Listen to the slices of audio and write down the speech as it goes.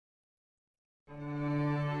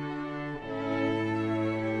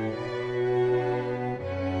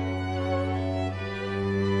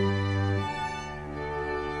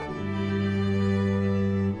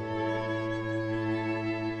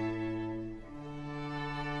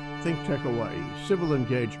ThinkTech Hawaii. Civil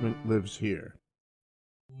engagement lives here.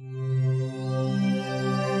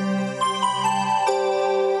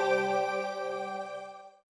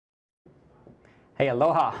 Hey,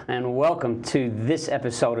 aloha, and welcome to this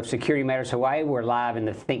episode of Security Matters Hawaii. We're live in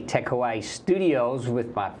the ThinkTech Hawaii studios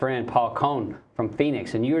with my friend Paul Cohn from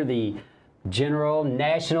Phoenix, and you're the General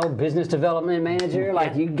National Business Development Manager.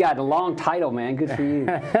 Like, you got a long title, man. Good for you.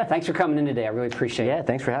 Thanks for coming in today. I really appreciate it. Yeah,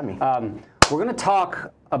 thanks for having me. We're going to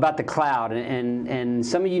talk about the cloud, and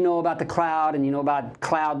some of you know about the cloud, and you know about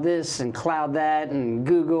cloud this and cloud that, and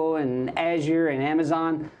Google and Azure and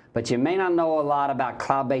Amazon, but you may not know a lot about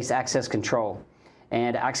cloud-based access control.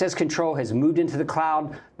 And access control has moved into the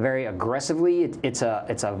cloud very aggressively. It's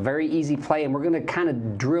a very easy play, and we're going to kind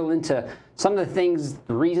of drill into some of the things,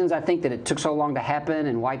 the reasons I think that it took so long to happen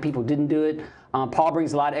and why people didn't do it. Paul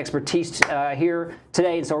brings a lot of expertise here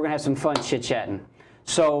today, and so we're going to have some fun chit-chatting.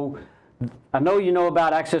 So I know you know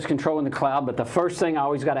about access control in the cloud, but the first thing I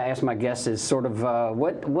always got to ask my guests is sort of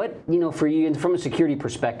what you know, for you, and from a security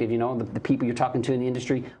perspective, you know, the people you're talking to in the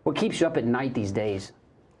industry, what keeps you up at night these days?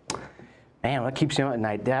 Man, what keeps you up at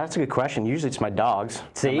night? Yeah, that's a good question. Usually it's my dogs.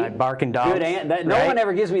 See? My barking dogs. Good no one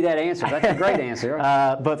ever gives me that answer. That's a great answer.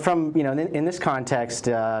 But from, you know, in this context,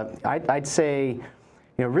 I'd say, you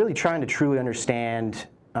know, really trying to truly understand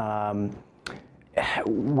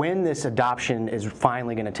when this adoption is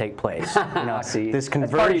finally going to take place. You know, this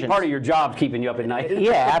convergence. Part of your job keeping you up at night.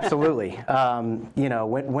 Yeah, absolutely. You know,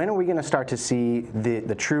 when are we going to start to see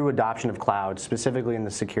the true adoption of cloud, specifically in the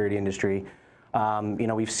security industry? You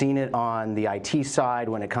know, we've seen it on the IT side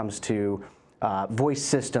when it comes to voice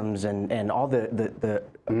systems and all the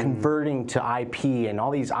converting to IP and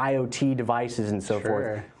all these IoT devices and so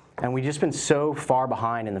forth. And we've just been so far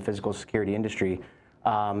behind in the physical security industry.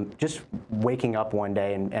 Just waking up one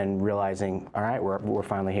day and realizing, all right, we're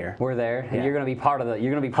finally here. We're there, and you're going to be part of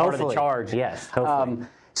the charge. Yes, hopefully.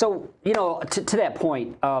 So, you know, to that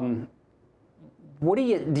point. What do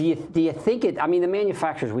you think it? I mean, the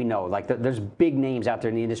manufacturers, we know, like there's big names out there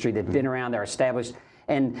in the industry that've been around, they're established,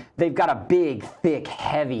 and they've got a big, thick,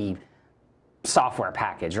 heavy software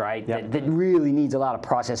package, right? Yep. That really needs a lot of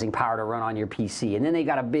processing power to run on your PC, and then they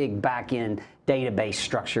got a big back-end database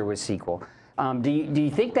structure with SQL. Do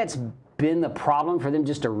you think that's been the problem for them,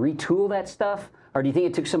 just to retool that stuff, or do you think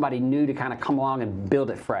it took somebody new to kind of come along and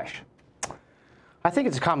build it fresh? I think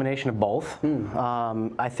it's a combination of both.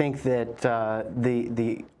 I think that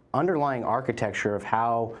the underlying architecture of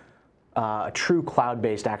how a true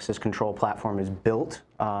cloud-based access control platform is built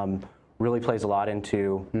really plays a lot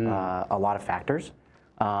into a lot of factors.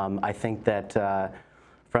 I think that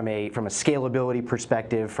from a scalability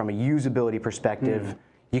perspective, from a usability perspective,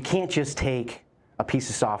 you can't just take a piece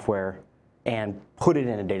of software and put it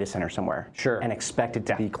in a data center somewhere and expect it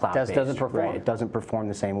to be cloud-based. It doesn't perform. Right? It doesn't perform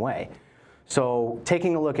the same way. So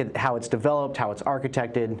taking a look at how it's developed, how it's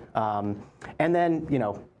architected, and then, you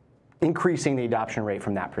know, increasing the adoption rate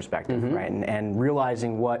from that perspective, right? And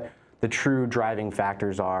realizing what the true driving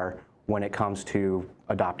factors are when it comes to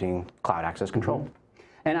adopting cloud access control.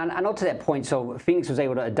 And I know to that point, so Phoenix was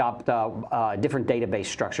able to adopt a different database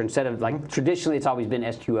structure. Instead of, like, traditionally it's always been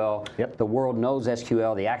SQL. The world knows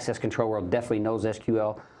SQL. The access control world definitely knows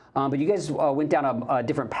SQL. But you guys went down a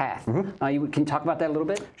different path. Can you talk about that a little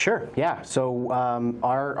bit? Sure, yeah. So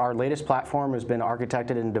our latest platform has been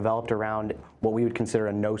architected and developed around what we would consider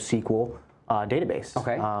a NoSQL database.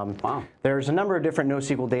 Okay, wow. There's a number of different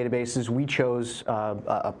NoSQL databases. We chose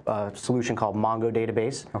a solution called Mongo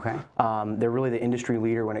Database. Okay. They're really the industry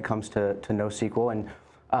leader when it comes to NoSQL.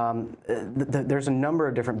 And there's a number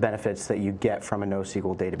of different benefits that you get from a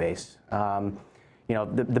NoSQL database. You know,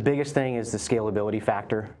 the biggest thing is the scalability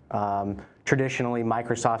factor. Traditionally,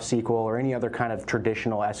 Microsoft SQL or any other kind of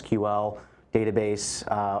traditional SQL database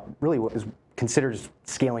really is considered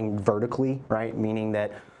scaling vertically, right? Meaning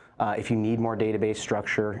that if you need more database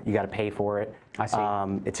structure, you got to pay for it. I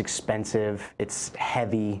see. It's expensive. It's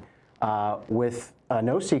heavy. With a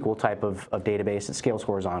NoSQL type of database, it scales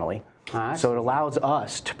horizontally. So it allows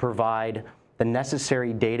us to provide the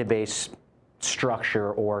necessary database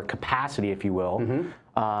structure or capacity, if you will,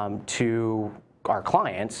 to our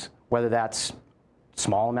clients, whether that's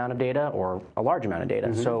small amount of data or a large amount of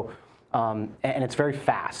data. So, and it's very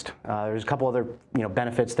fast. There's a couple other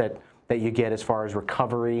benefits that you get as far as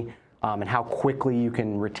recovery and how quickly you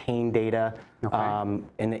can retain data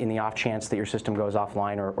in the off chance that your system goes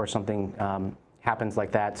offline or something happens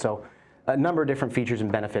like that. So a number of different features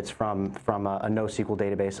and benefits from a NoSQL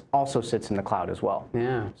database also sits in the cloud as well.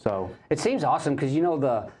 Yeah. So it seems awesome because, you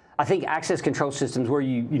know, I think access control systems where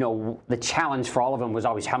you know, the challenge for all of them was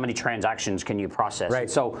always how many transactions can you process? Right.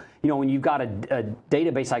 So, you know, when you've got a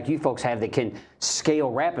database like you folks have that can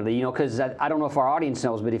scale rapidly, you know, because I don't know if our audience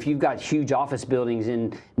knows, but if you've got huge office buildings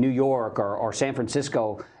in New York or San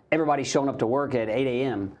Francisco, everybody's showing up to work at 8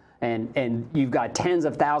 a.m. And you've got tens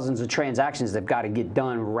of thousands of transactions that've got to get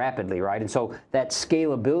done rapidly, right? And so that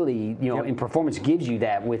scalability, you know, in performance gives you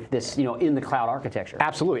that with this, you know, in the cloud architecture.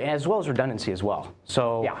 Absolutely, as well as redundancy as well.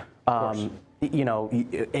 So, you know,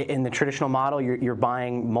 in the traditional model, you're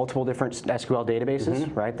buying multiple different SQL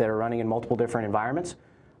databases, right, that are running in multiple different environments.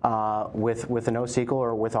 With a NoSQL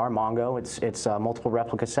or with our Mongo, it's multiple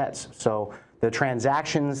replica sets. So the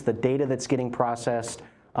transactions, the data that's getting processed,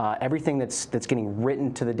 everything that's getting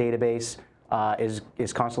written to the database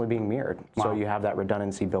is constantly being mirrored. Wow. So you have that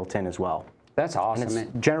redundancy built in as well. That's awesome. And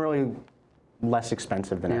it's generally less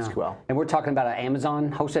expensive than SQL. And we're talking about an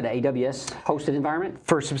Amazon hosted, AWS hosted environment?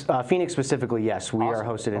 For Phoenix specifically, yes, we are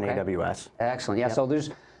hosted in AWS. Excellent. Yeah. So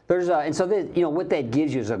there's and so that, you know, what that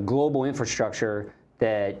gives you is a global infrastructure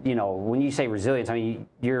that, you know, when you say resilience, I mean,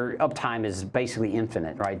 your uptime is basically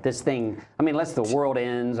infinite, right? This thing, I mean, unless the world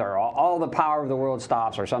ends or all the power of the world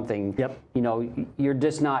stops or something, you know, you're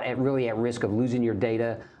just not really at risk of losing your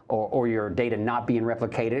data or your data not being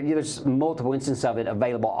replicated. There's multiple instances of it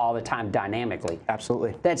available all the time dynamically.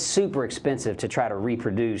 Absolutely. That's super expensive to try to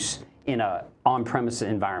reproduce in a on-premise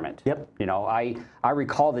environment. You know, I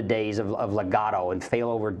recall the days of Legato and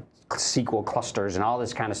failover SQL clusters and all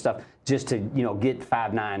this kind of stuff just to, you know, get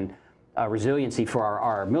 5.9 resiliency for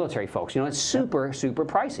our military folks. You know, it's super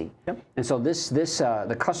pricey. And so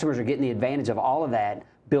the customers are getting the advantage of all of that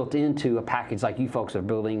built into a package like you folks are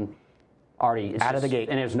building already. Out of the gate.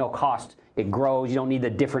 And there's no cost. It grows. You don't need the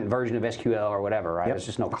different version of SQL or whatever, right? There's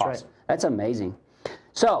just no cost. Right. That's amazing.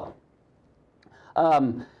 So,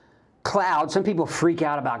 cloud, some people freak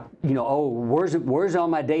out about, you know, oh, where's all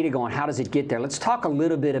my data going? How does it get there? Let's talk a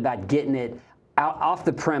little bit about getting it out off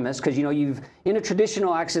the premise, because, you know, you've in a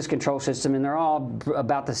traditional access control system, and they're all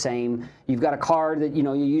about the same. You've got a card that, you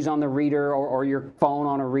know, you use on the reader or your phone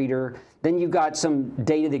on a reader. Then you've got some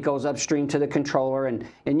data that goes upstream to the controller, and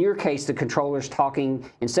in your case, the controller's talking,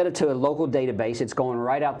 instead of to a local database, it's going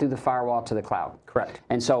right out through the firewall to the cloud. Correct.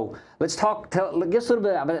 And so let's give us a little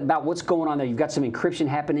bit about what's going on there. You've got some encryption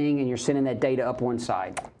happening, and you're sending that data up one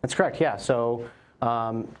side. That's correct, yeah. So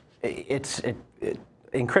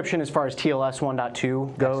encryption as far as TLS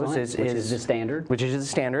 1.2 goes which is the standard. Which is the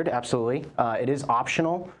standard, absolutely. It is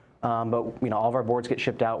optional, but, you know, all of our boards get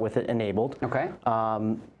shipped out with it enabled. Okay.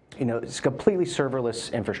 You know, it's completely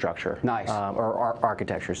serverless infrastructure. Nice. Or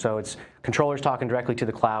architecture. So it's controllers talking directly to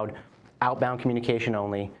the cloud, outbound communication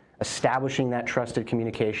only, establishing that trusted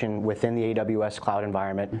communication within the AWS cloud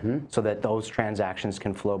environment so that those transactions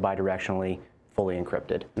can flow bidirectionally, fully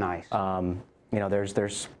encrypted. Nice. You know,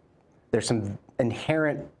 there's some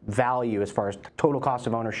inherent value as far as total cost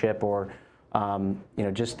of ownership or you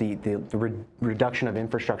know, just the reduction of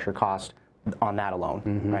infrastructure cost on that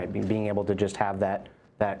alone, right? Being able to just have that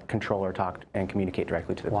controller talk and communicate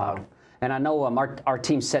directly to the cloud. And I know our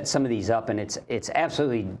team set some of these up, and it's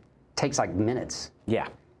absolutely takes like minutes. Yeah.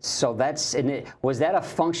 So was that a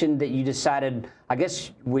function that you decided, I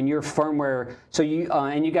guess, when your firmware, so you,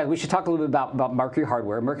 and you guys, we should talk a little bit about Mercury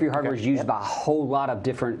hardware. Mercury hardware is used by a whole lot of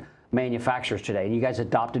different manufacturers today, and you guys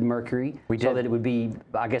adopted Mercury so that it would be,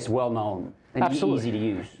 I guess, well known and easy to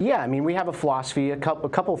use. Yeah, I mean, we have a philosophy, a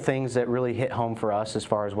couple things that really hit home for us as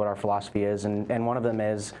far as what our philosophy is, and one of them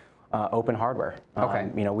is open hardware.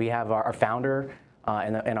 You know, we have our founder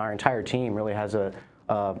and our entire team really has a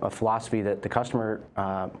philosophy that the customer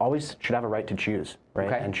always should have a right to choose,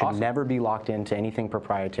 right? And should never be locked into anything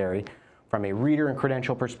proprietary from a reader and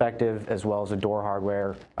credential perspective, as well as a door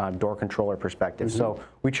hardware, door controller perspective. So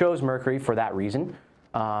we chose Mercury for that reason.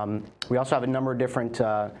 We also have a number of different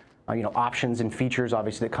you know, options and features,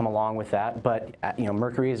 obviously, that come along with that. But you know,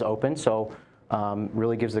 Mercury is open, so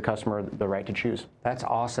really gives the customer the right to choose. That's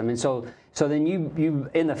awesome. And so then you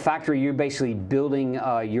in the factory, you're basically building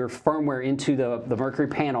your firmware into the Mercury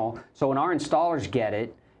panel. So when our installers get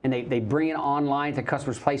it, and they bring it online to the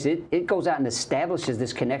customer's place, it goes out and establishes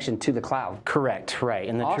this connection to the cloud. Correct, right.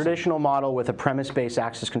 In the traditional model with a premise-based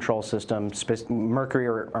access control system, Mercury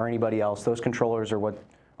or anybody else, those controllers are what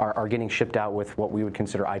are getting shipped out with what we would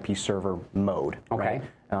consider IP server mode. Right?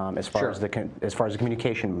 As far as the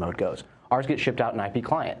communication mode goes. Ours gets shipped out in IP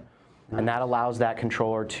client, and that allows that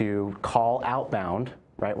controller to call outbound.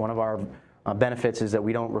 Right. One of our benefits is that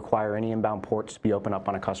we don't require any inbound ports to be open up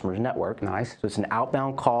on a customer's network. Nice. So it's an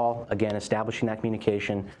outbound call, again, establishing that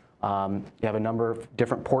communication. You have a number of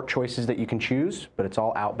different port choices that you can choose, but it's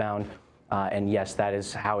all outbound. And yes, that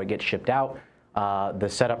is how it gets shipped out. The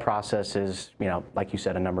setup process is, like you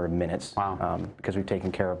said, a number of minutes. Wow. Because we've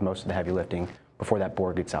taken care of most of the heavy lifting before that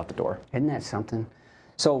board gets out the door. Isn't that something?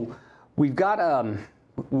 So we've got,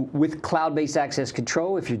 with cloud-based access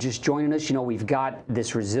control, if you're just joining us, we've got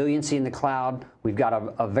this resiliency in the cloud. We've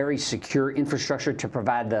got a very secure infrastructure to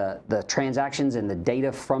provide the transactions and the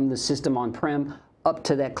data from the system on-prem up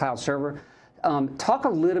to that cloud server. Talk a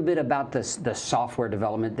little bit about the software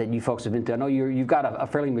development that you folks have been through. I know you've got a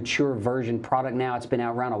fairly mature version product now. It's been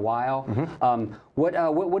out around a while. Mm-hmm.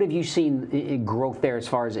 What have you seen in growth there as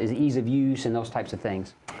far as ease of use and those types of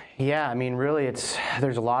things? Yeah, I mean, really,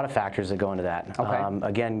 there's a lot of factors that go into that. Okay.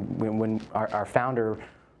 Again, when our founder,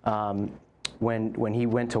 when he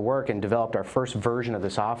went to work and developed our first version of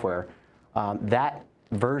the software, that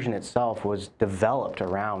version itself was developed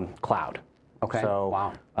around cloud. Okay.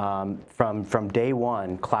 So wow. From day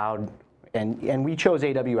one, cloud, and we chose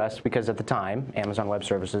AWS because at the time Amazon Web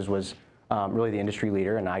Services was really the industry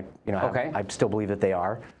leader, and I still believe that they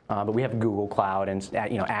are. But we have Google Cloud and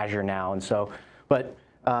Azure now, and so, but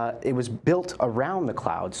it was built around the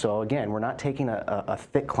cloud. So again, we're not taking a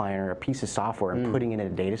thick client or a piece of software and putting it in a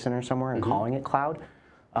data center somewhere and calling it cloud.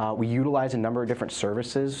 We utilize a number of different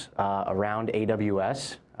services around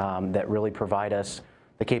AWS that really provide us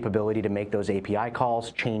the capability to make those API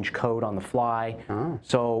calls, change code on the fly. Oh.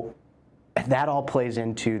 So that all plays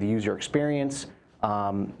into the user experience.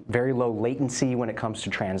 Very low latency when it comes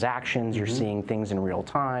to transactions. You're seeing things in real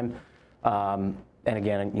time. And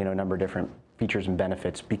again, a number of different features and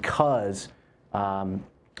benefits because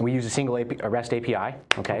we use a single REST API.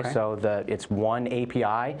 Okay, so it's one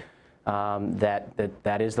API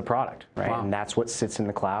that is the product, right? Wow. And that's what sits in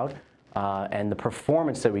the cloud. And the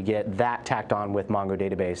performance that we get, that tacked on with Mongo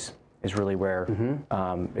database, is really where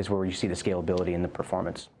you see the scalability and the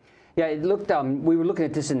performance. Yeah, it looked. We were looking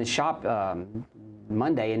at this in the shop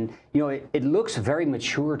Monday, and it looks very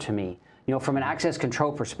mature to me. From an access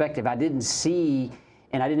control perspective, I didn't see,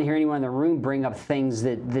 and I didn't hear anyone in the room bring up things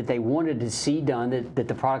that they wanted to see done that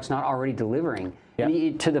the product's not already delivering. Yep. I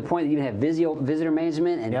mean, to the point that you have visitor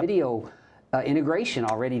management and video integration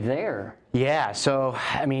already there. Yeah, so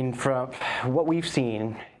I mean, from what we've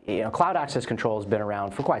seen, cloud access control has been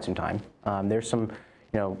around for quite some time. There's some,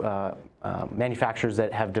 manufacturers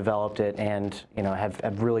that have developed it and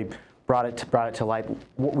have really brought it to light.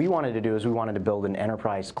 What we wanted to do is we wanted to build an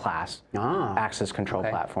enterprise class access control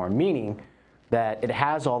platform, meaning that it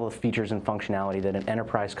has all the features and functionality that an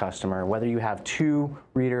enterprise customer, whether you have 2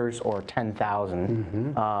 readers or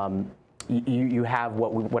 10,000, you have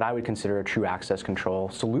what I would consider a true access control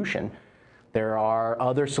solution. There are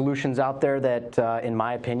other solutions out there that, in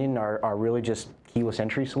my opinion, are really just keyless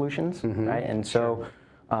entry solutions, right? And so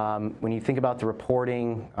when you think about the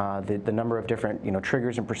reporting, the number of different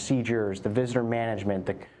triggers and procedures, the visitor management,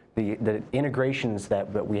 the integrations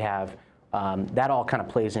that we have, that all kind of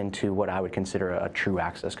plays into what I would consider a true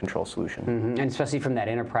access control solution. And especially from that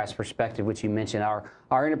enterprise perspective, which you mentioned,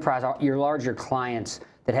 our enterprise, your larger clients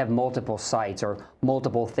that have multiple sites or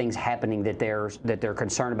multiple things happening that they're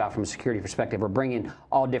concerned about from a security perspective, we're bringing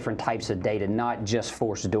all different types of data, not just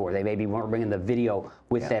forced door. They maybe want to bring in the video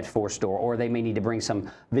with that forced door, or they may need to bring some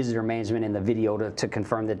visitor management in the video to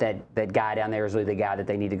confirm that guy down there is really the guy that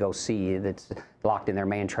they need to go see that's locked in their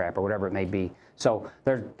man trap or whatever it may be. So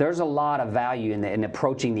there's a lot of value in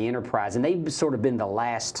approaching the enterprise, and they've sort of been the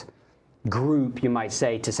last group, you might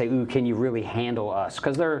say, to say, ooh, can you really handle us?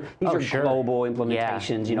 Because these are global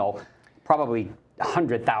implementations, probably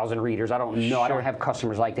 100,000 readers. I don't know. I don't have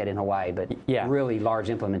customers like that in Hawaii, but really large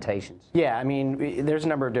implementations. Yeah, I mean, there's a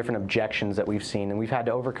number of different objections that we've seen and we've had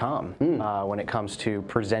to overcome when it comes to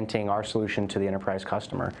presenting our solution to the enterprise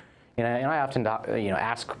customer. And I often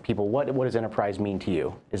ask people, what does enterprise mean to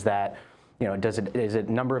you? Is that, is it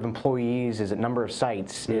number of employees? Is it number of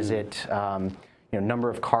sites? Is it number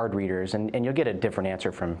of card readers, and you'll get a different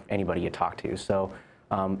answer from anybody you talk to. So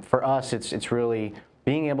for us, it's really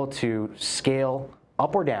being able to scale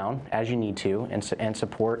up or down as you need to, and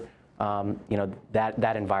support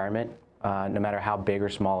that environment, no matter how big or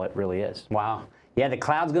small it really is. Wow. Yeah, the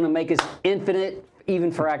cloud's going to make us infinite,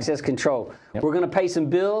 even for access control. Yep. We're going to pay some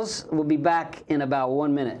bills. We'll be back in about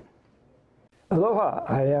 1 minute. Aloha,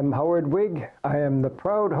 I am Howard Wigg. I am the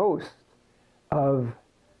proud host of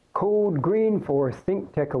Code Green for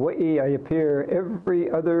ThinkTech Hawaii. I appear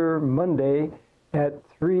every other Monday at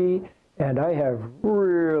 3, and I have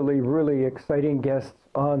really, really exciting guests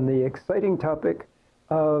on the exciting topic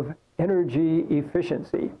of energy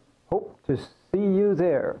efficiency. Hope to see you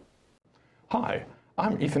there. Hi,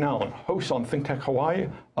 I'm Ethan Allen, host on ThinkTech Hawaii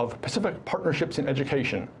of Pacific Partnerships in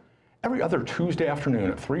Education. every other Tuesday afternoon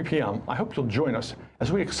at 3 p.m., I hope you'll join us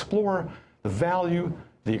as we explore the value,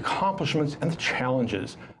 the accomplishments, and the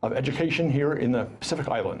challenges of education here in the Pacific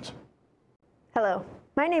Islands. Hello,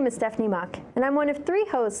 my name is Stephanie Mock, and I'm one of 3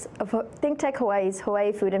 hosts of ThinkTech Hawaii's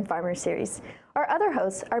Hawaii Food and Farmers Series. Our other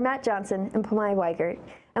hosts are Matt Johnson and Pamai Weigert,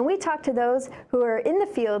 and we talk to those who are in the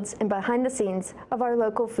fields and behind the scenes of our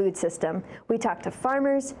local food system. We talk to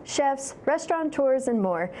farmers, chefs, restaurateurs, and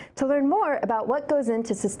more to learn more about what goes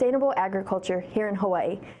into sustainable agriculture here in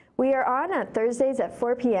Hawaii. We are on Thursdays at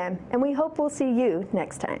 4 p.m., and we hope we'll see you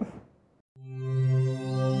next time.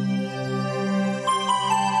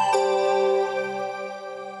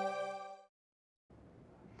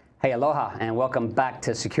 Hey, aloha, and welcome back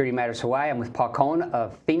to Security Matters Hawaii. I'm with Paul Cohn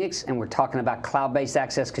of Phoenix, and we're talking about cloud-based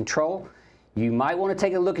access control. You might want to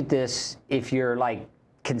take a look at this if you're like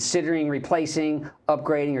considering replacing,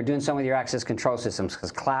 upgrading, or doing something with your access control systems,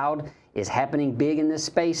 because cloud is happening big in this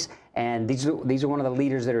space, and these are one of the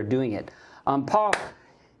leaders that are doing it. Paul,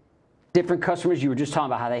 different customers, you were just talking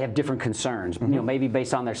about how they have different concerns, you know, maybe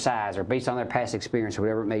based on their size or based on their past experience or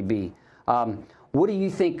whatever it may be. What do you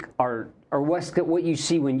think are, or what you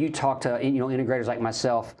see when you talk to integrators like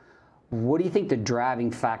myself? What do you think the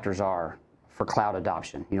driving factors are for cloud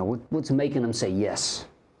adoption? You know, what's making them say yes?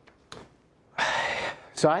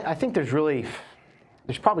 So I think there's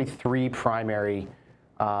probably 3 primary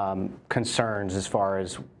concerns as far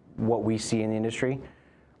as what we see in the industry.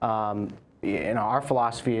 Our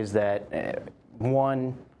philosophy is that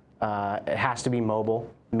one, it has to be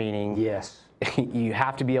mobile, meaning yes. You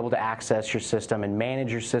have to be able to access your system and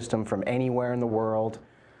manage your system from anywhere in the world.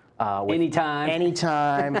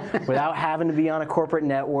 Anytime, without having to be on a corporate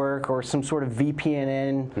network or some sort of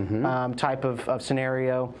VPN type of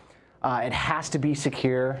scenario. It has to be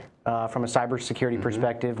secure from a cybersecurity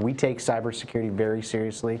perspective. We take cybersecurity very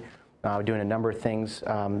seriously. We're doing a number of things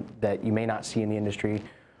that you may not see in the industry.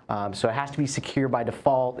 So it has to be secure by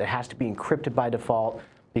default. It has to be encrypted by default,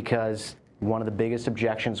 because one of the biggest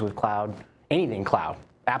objections with cloud, anything cloud,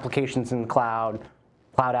 applications in the cloud,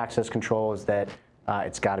 cloud access control, is that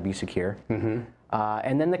it's got to be secure.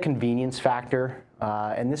 And then the convenience factor,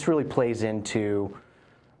 and this really plays into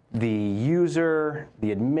the user,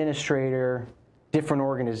 the administrator, different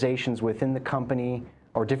organizations within the company,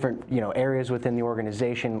 or different areas within the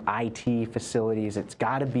organization, IT facilities. It's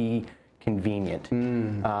got to be convenient.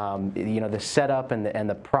 The setup and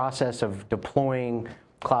the process of deploying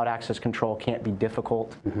cloud access control can't be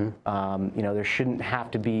difficult. There shouldn't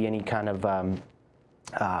have to be any kind of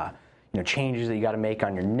changes that you got to make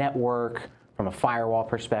on your network from a firewall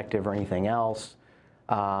perspective or anything else.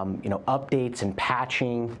 Updates and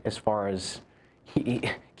patching, as far as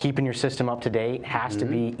keeping your system up to date, has to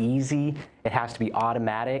be easy. It has to be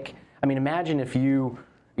automatic. I mean, imagine if you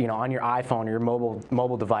on your iPhone or your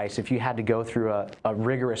mobile device, if you had to go through a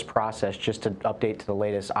rigorous process just to update to the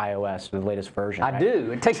latest iOS or the latest version. I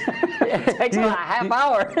do. It takes about a half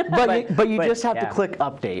hour. But you just have to click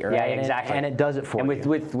update, right? Yeah, exactly. And it does it for you.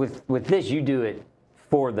 And with this, you do it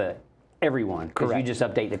for everyone, because you just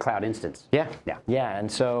update the cloud instance. Yeah.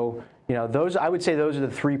 And so I would say those are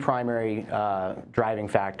the 3 primary driving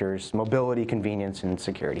factors: mobility, convenience, and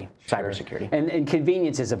security, cybersecurity. And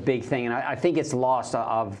convenience is a big thing, and I think it's lost.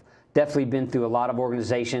 I've definitely been through a lot of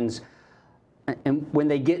organizations, and when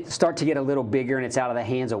they start to get a little bigger and it's out of the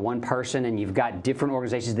hands of one person, and you've got different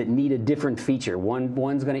organizations that need a different feature.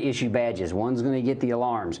 One's going to issue badges, one's going to get the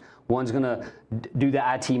alarms, one's going to do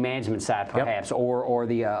the IT management side perhaps, or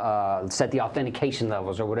the set the authentication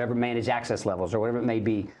levels, or whatever, manage access levels, or whatever it may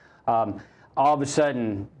be. All of a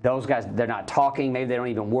sudden, those guys, they're not talking, maybe they don't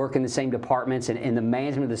even work in the same departments, and the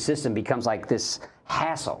management of the system becomes like this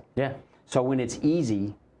hassle. So when it's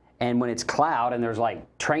easy, and when it's cloud, and there's like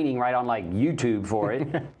training right on like YouTube for it,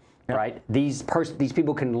 right? These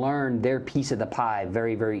people can learn their piece of the pie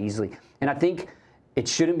very, very easily. And I think it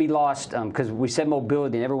shouldn't be lost, because we said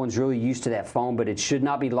mobility, and everyone's really used to that phone, but it should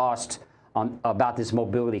not be lost about this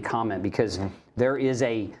mobility comment, because there is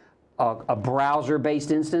a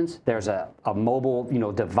browser-based instance, there's a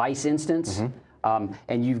mobile device instance,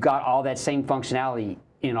 and you've got all that same functionality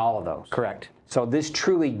in all of those. Correct. So this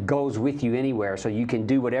truly goes with you anywhere, so you can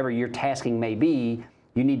do whatever your tasking may be.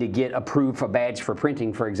 You need to get approved for badge for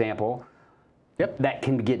printing, for example. That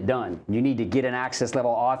can get done. You need to get an access level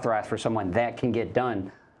authorized for someone. That can get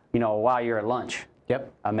done, while you're at lunch.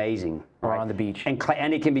 Amazing. Or on the beach.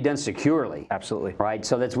 And it can be done securely. Absolutely. Right.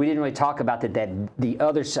 So we didn't really talk about that the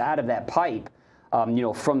other side of that pipe,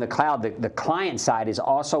 from the cloud, the client side is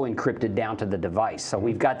also encrypted down to the device. So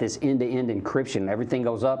we've got this end-to-end encryption. Everything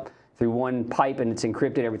goes up through one pipe and it's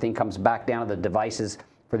encrypted. Everything comes back down to the devices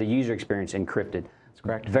for the user experience encrypted. That's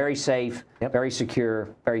correct. Very safe, very secure,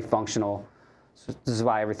 very functional. So this is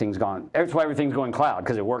why everything's gone. That's why everything's going cloud,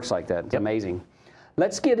 because it works like that. It's amazing.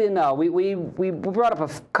 Let's get in. We brought up a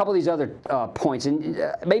couple of these other points,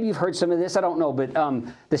 and maybe you've heard some of this. I don't know, but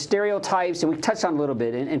the stereotypes, and we touched on a little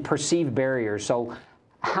bit, and perceived barriers. So,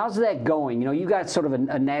 how's that going? You know, you got sort of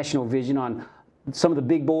a national vision on some of the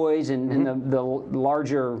big boys and the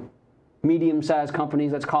larger, medium-sized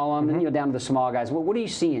companies, let's call them, and you know, down to the small guys. What are you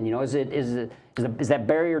seeing? You know, is that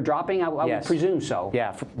barrier dropping? I would presume so.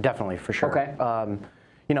 Yeah, definitely, for sure. Okay.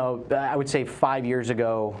 You know, I would say 5 years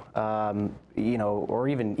ago, you know, or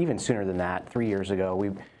even sooner than that, 3 years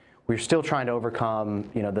ago, we're still trying to overcome,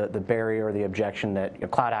 you know, the barrier or the objection that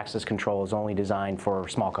cloud access control is only designed for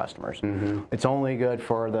small customers. It's only good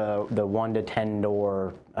for the 1 to 10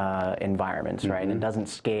 door environments, right? And it doesn't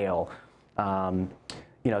scale.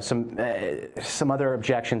 You know, some other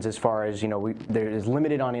objections as far as, you know, there is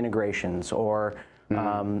limited on integrations, or you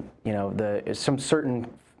know, some certain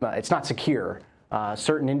it's not secure.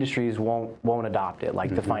 Certain industries won't adopt it,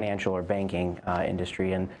 like the financial or banking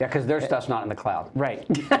industry, and because their stuff's not in the cloud, right?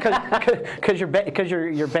 Because your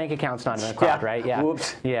bank account's not in the cloud, right? Yeah.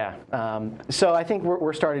 Whoops. Yeah. So I think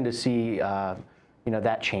we're starting to see you know,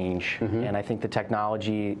 that change, and I think the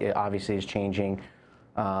technology obviously is changing,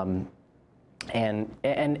 and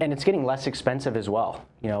it's getting less expensive as well.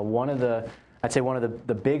 You know, I'd say one of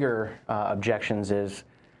the bigger objections is,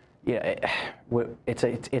 yeah,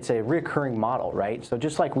 it's a recurring model, right? So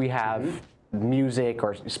just like we have music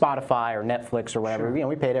or Spotify or Netflix or whatever, you know,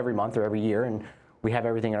 we pay it every month or every year, and we have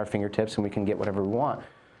everything at our fingertips, and we can get whatever we want.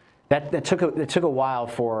 It took a while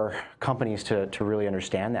for companies to really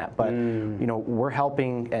understand that, but you know, we're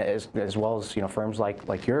helping as well as, you know, firms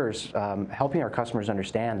like yours, helping our customers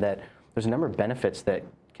understand that there's a number of benefits that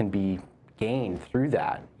can be gained through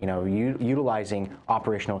that, you know, utilizing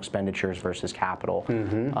operational expenditures versus capital,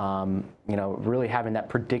 you know, really having that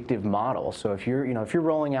predictive model. So if you're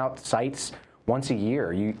rolling out sites once a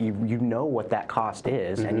year, you know what that cost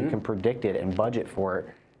is, and you can predict it and budget for it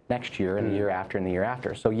next year and the year after and the year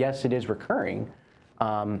after. So yes, it is recurring,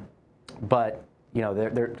 but you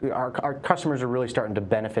know, our customers are really starting to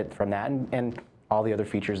benefit from that, and all the other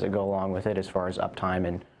features that go along with it, as far as uptime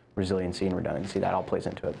and resiliency and redundancy. That all plays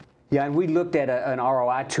into it. Yeah, and we looked at an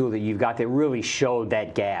ROI tool that you've got that really showed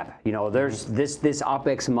that gap. You know, there's this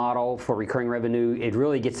OpEx model for recurring revenue. It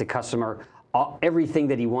really gets the customer everything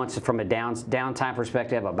that he wants from a downtime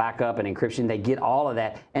perspective, a backup, and encryption. They get all of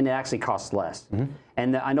that, and it actually costs less.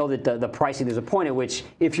 And I know that the pricing, there's a point at which,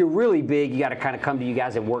 if you're really big, you got to kind of come to you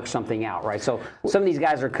guys and work something out, right? So some of these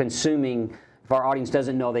guys are consuming. If our audience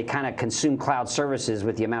doesn't know, they kind of consume cloud services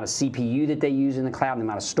with the amount of CPU that they use in the cloud and the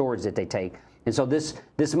amount of storage that they take. And so this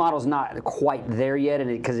model's not quite there yet, and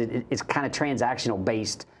because it's kind of transactional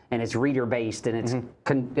based, and it's reader based, and it's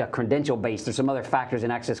credential based. There's some other factors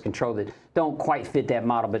in access control that don't quite fit that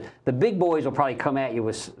model. But the big boys will probably come at you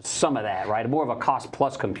with some of that, right? More of a cost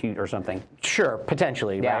plus compute or something. Sure,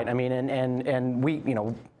 potentially, right? I mean, and we, you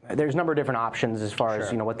know, there's a number of different options as far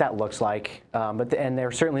as, you know, what that looks like. And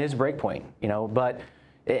there certainly is a breakpoint, you know, but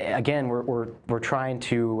again, we're trying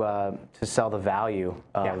to sell the value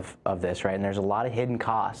of this, right? And there's a lot of hidden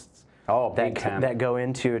costs that go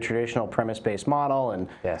into a traditional premise-based model, and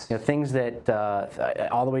you know, things that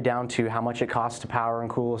all the way down to how much it costs to power and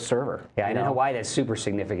cool a server. Yeah, and in Hawaii, that's super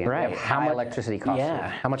significant. Right. How much electricity costs? Yeah.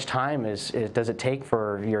 How much time does it take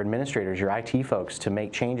for your administrators, your IT folks, to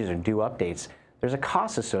make changes or do updates? There's a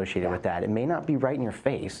cost associated with that. It may not be right in your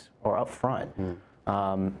face or up front.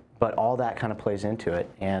 But all that kind of plays into it,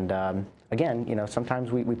 and again, you know,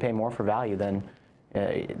 sometimes we pay more for value than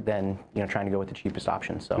you know, trying to go with the cheapest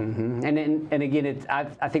option. So, and again,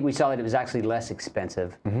 I think we saw that it was actually less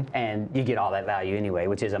expensive, and you get all that value anyway,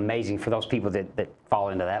 which is amazing for those people that fall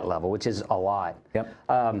into that level, which is a lot. Yep.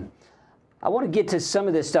 I want to get to some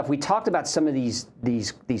of this stuff. We talked about some of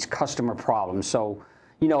these customer problems. So,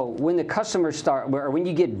 you know, when the customers start, or when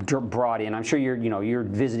you get brought in, I'm sure you're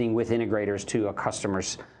visiting with integrators to a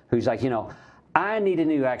customer's who's like, you know, I need a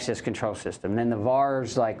new access control system. And then the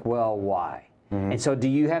VAR's like, well, why? And so do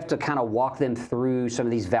you have to kind of walk them through some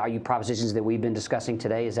of these value propositions that we've been discussing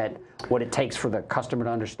today? Is that what it takes for the customer to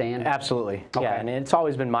understand? Absolutely. Okay. Yeah, and it's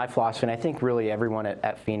always been my philosophy, and I think really everyone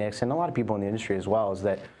at Phoenix, and a lot of people in the industry as well, is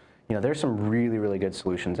that, you know, there's some really, really good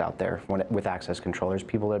solutions out there with access control. There's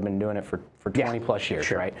people that have been doing it for 20 plus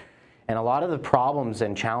years, right? And a lot of the problems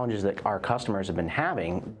and challenges that our customers have been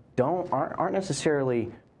having aren't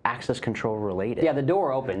necessarily access control related. Yeah, the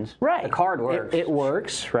door opens. Right. The card works. It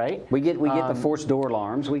works, right? We get the forced door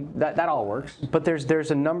alarms. That all works. But there's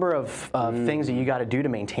a number of things that you got to do to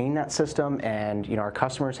maintain that system, and you know, our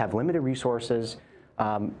customers have limited resources.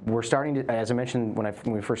 we're starting to, as I mentioned when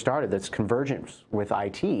we first started, this convergence with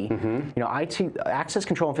IT. You know, IT, access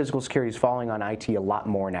control and physical security is falling on IT a lot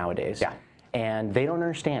more nowadays. Yeah. And they don't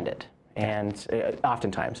understand it. And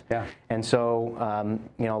oftentimes. Yeah. And so,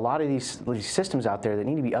 you know, a lot of these systems out there that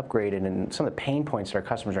need to be upgraded, and some of the pain points that our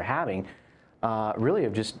customers are having really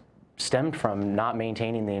have just stemmed from not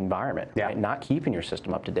maintaining the environment, right? Not keeping your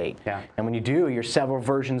system up to date. Yeah. And when you do, you're several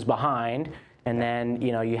versions behind, and then,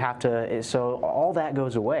 you know, you have to, so all that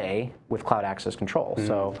goes away with cloud access control.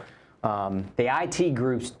 So the IT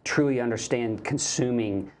groups truly understand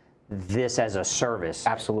consuming this as a service.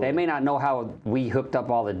 Absolutely. They may not know how we hooked up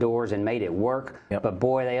all the doors and made it work, but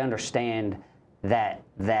boy, they understand that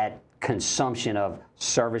consumption of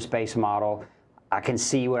service-based model. I can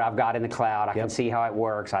see what I've got in the cloud. I can see how it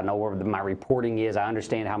works. I know where my reporting is. I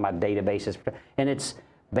understand how my database is, and it's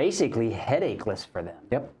basically headacheless for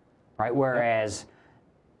them. Right. Whereas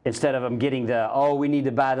instead of them getting we need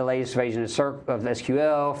to buy the latest version of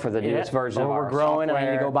SQL for the newest version of our we're growing, software. and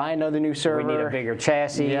I need to go buy another new server. We need a bigger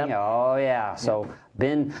chassis. Oh yeah. So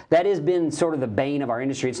that has been sort of the bane of our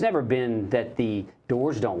industry. It's never been that the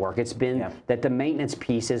doors don't work. It's been that the maintenance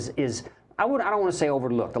piece is I don't want to say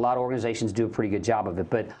overlooked. A lot of organizations do a pretty good job of it,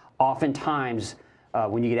 but oftentimes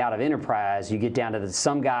when you get out of enterprise, you get down to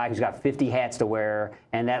some guy who's got 50 hats to wear,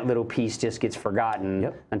 and that little piece just gets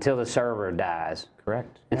forgotten until the server dies.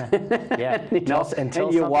 Correct. Yeah. And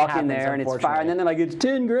you walk in there and it's fire, and then they're like, it's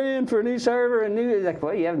 10 grand for a new server and new. Like,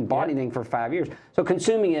 well, you haven't bought anything for 5 years. So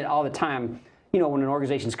consuming it all the time, you know, when an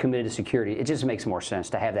organization's committed to security, it just makes more sense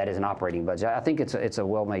to have that as an operating budget. I think it's a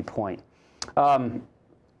well-made point.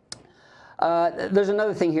 There's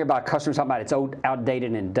another thing here about customers talking about it's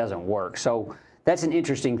outdated and it doesn't work. So that's an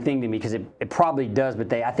interesting thing to me because it probably does,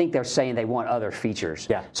 but I think they're saying they want other features.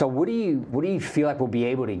 Yeah. So what do you feel like we'll be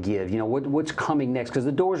able to give? You know, what's coming next? Because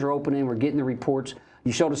the doors are opening, we're getting the reports.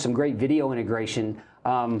 You showed us some great video integration.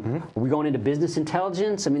 Are we going into business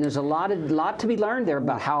intelligence? I mean, there's a lot to be learned there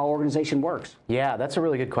about how our organization works. Yeah, that's a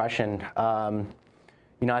really good question.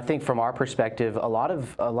 You know, I think from our perspective, a lot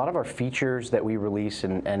of our features that we release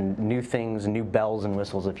and new things, new bells and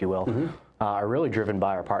whistles, if you will, are really driven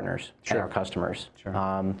by our partners and our customers.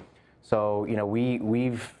 So you know,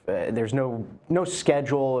 we've there's no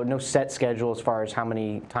schedule, no set schedule as far as how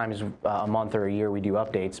many times a month or a year we do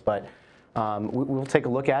updates, but we'll take a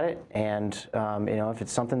look at it, and you know, if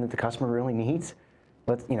it's something that the customer really needs,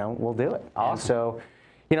 we'll do it. Awesome. And so,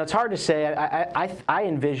 you know, it's hard to say. I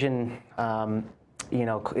envision. You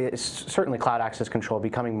know, certainly cloud access control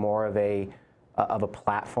becoming more of a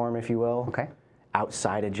platform, if you will. Okay.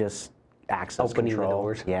 Outside of just access opening control. The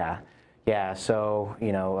doors. Yeah, yeah. So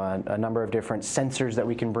you know, a number of different sensors that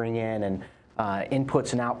we can bring in, and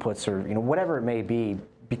inputs and outputs, or you know, whatever it may be,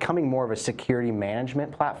 becoming more of a security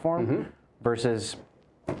management platform versus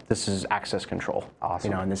this is access control.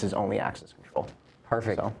 Awesome. You know, and this is only access control.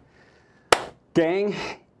 Perfect. So. Gang,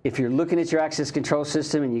 if you're looking at your access control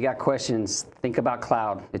system and you got questions, think about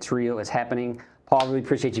cloud. It's real. It's happening. Paul, really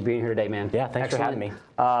appreciate you being here today, man. Yeah, thanks for having me.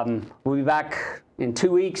 We'll be back in 2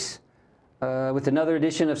 weeks with another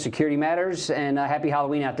edition of Security Matters, and happy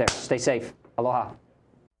Halloween out there. Stay safe. Aloha.